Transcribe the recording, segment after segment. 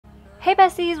Hey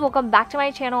besties, welcome back to my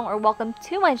channel, or welcome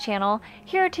to my channel.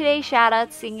 Here are today's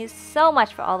shoutouts. Thank you so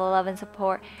much for all the love and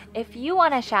support. If you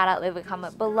want a shout out, leave a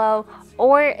comment below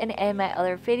or in any of my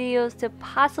other videos to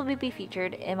possibly be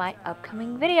featured in my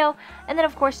upcoming video. And then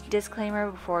of course, disclaimer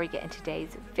before we get into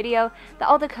today's video, that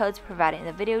all the codes provided in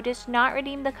the video does not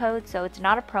redeem the code, so it's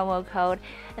not a promo code,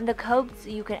 and the codes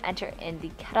you can enter in the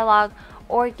catalog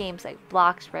or games like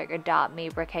Bloxburg,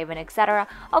 𝒐𝒑𝒆𝒏, Brookhaven, etc.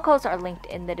 All codes are linked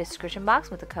in the description box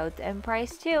with the codes and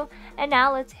price too. And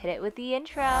now let's hit it with the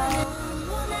intro.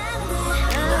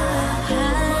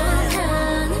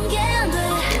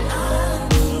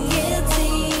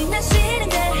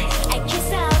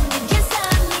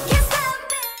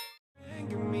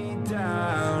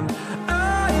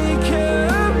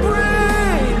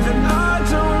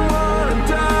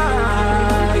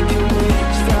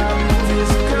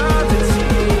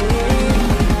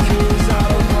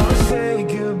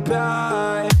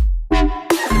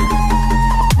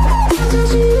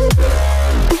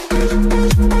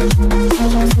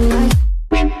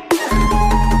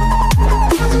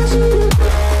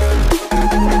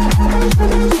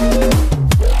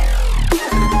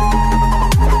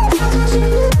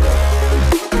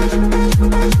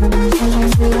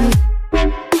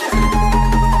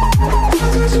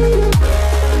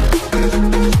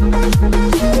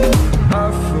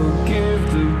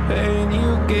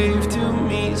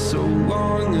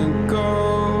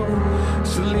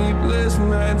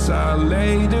 I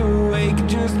laid awake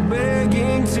just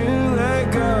begging to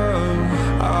let go.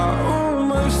 I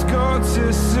almost got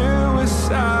to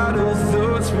suicidal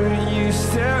thoughts, but you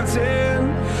stepped in.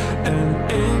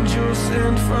 An angel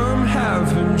sent from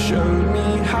heaven showed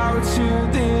me how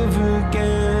to